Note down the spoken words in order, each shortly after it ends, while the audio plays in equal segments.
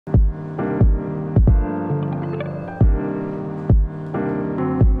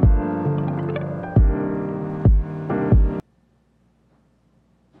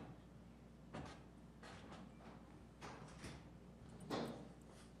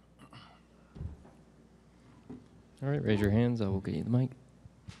All right, raise your hands. I will get you the mic.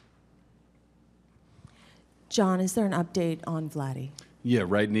 John, is there an update on Vladdy? Yeah,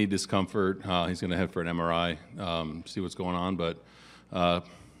 right knee discomfort. He's going to head for an MRI, see what's going on. But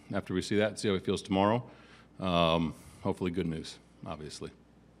after we see that, see how he feels tomorrow. Hopefully good news, obviously.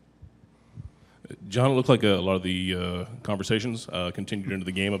 John, it looked like a lot of the conversations continued into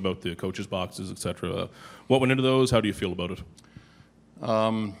the game about the coaches' boxes, et cetera. What went into those? How do you feel about it?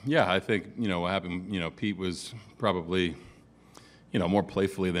 Yeah, I think, what happened, Pete was probably, more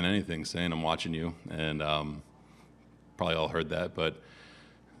playfully than anything saying, I'm watching you. And probably all heard that. But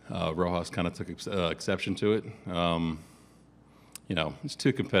Rojas kind of took exception to it. It's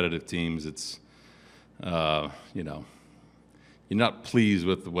two competitive teams. It's, you're not pleased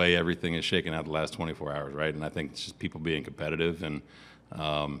with the way everything is shaken out the last 24 hours, right? And I think it's just people being competitive. And,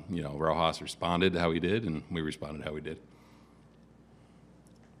 Rojas responded how he did, and we responded how we did.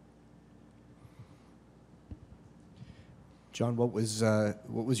 John, what was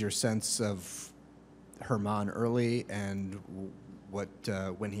your sense of Herman early, and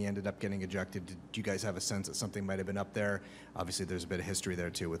when he ended up getting ejected? Did you guys have a sense that something might have been up there? Obviously, there's a bit of history there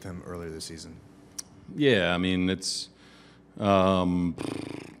too with him earlier this season. Yeah, I mean it's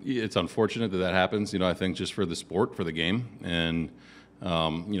unfortunate that happens. I think just for the sport, for the game, and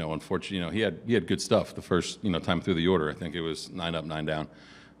unfortunately, he had good stuff the first time through the order. I think it was 9 up, 9 down.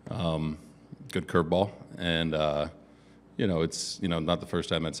 Good curveball, and it's not the first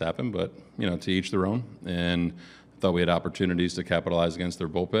time that's happened, but to each their own. And I thought we had opportunities to capitalize against their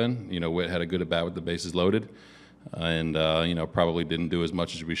bullpen. Witt had a good at bat with the bases loaded, and probably didn't do as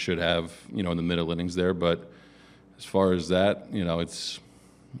much as we should have in the middle innings there. But as far as that, it's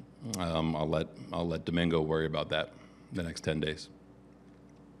I'll let Domingo worry about that the next 10 days.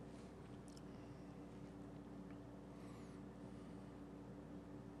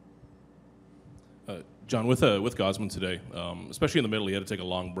 John, with Gausman today, especially in the middle, he had to take a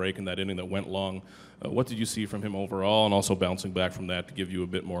long break in that inning that went long. What did you see from him overall, and also bouncing back from that to give you a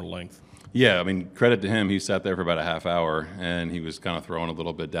bit more length? Yeah, I mean, credit to him. He sat there for about a half hour, and he was kind of throwing a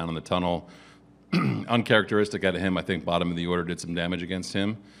little bit down in the tunnel. Uncharacteristic out of him. I think bottom of the order did some damage against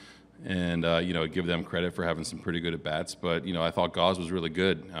him. And, give them credit for having some pretty good at-bats. But, I thought Gauss was really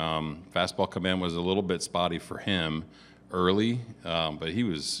good. Fastball command was a little bit spotty for him early, but he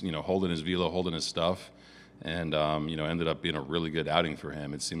was, holding his velo, holding his stuff. And, ended up being a really good outing for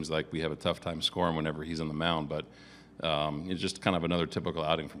him. It seems like we have a tough time scoring whenever he's on the mound, but it's just kind of another typical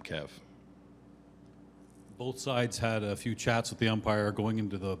outing from Kev. Both sides had a few chats with the umpire going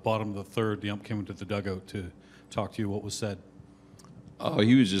into the bottom of the third. The ump came into the dugout to talk to you. What was said? Oh,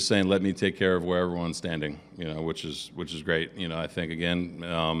 he was just saying, let me take care of where everyone's standing, which is great. I think,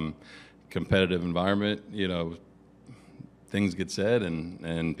 again, competitive environment, things get said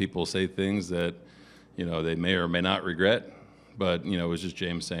and people say things that, they may or may not regret. But, it was just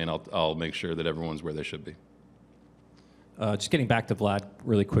James saying, I'll make sure that everyone's where they should be. Just getting back to Vlad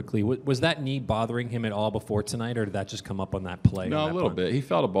really quickly, was that knee bothering him at all before tonight, or did that just come up on that play? No, a little bit. He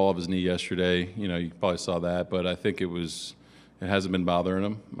felt a ball of his knee yesterday. You probably saw that, but I think it hasn't been bothering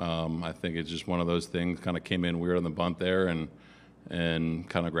him. I think it's just one of those things, kind of came in weird on the bunt there and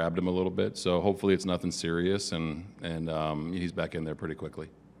kind of grabbed him a little bit. So hopefully it's nothing serious, and he's back in there pretty quickly.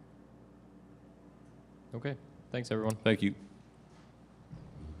 Okay. Thanks, everyone. Thank you.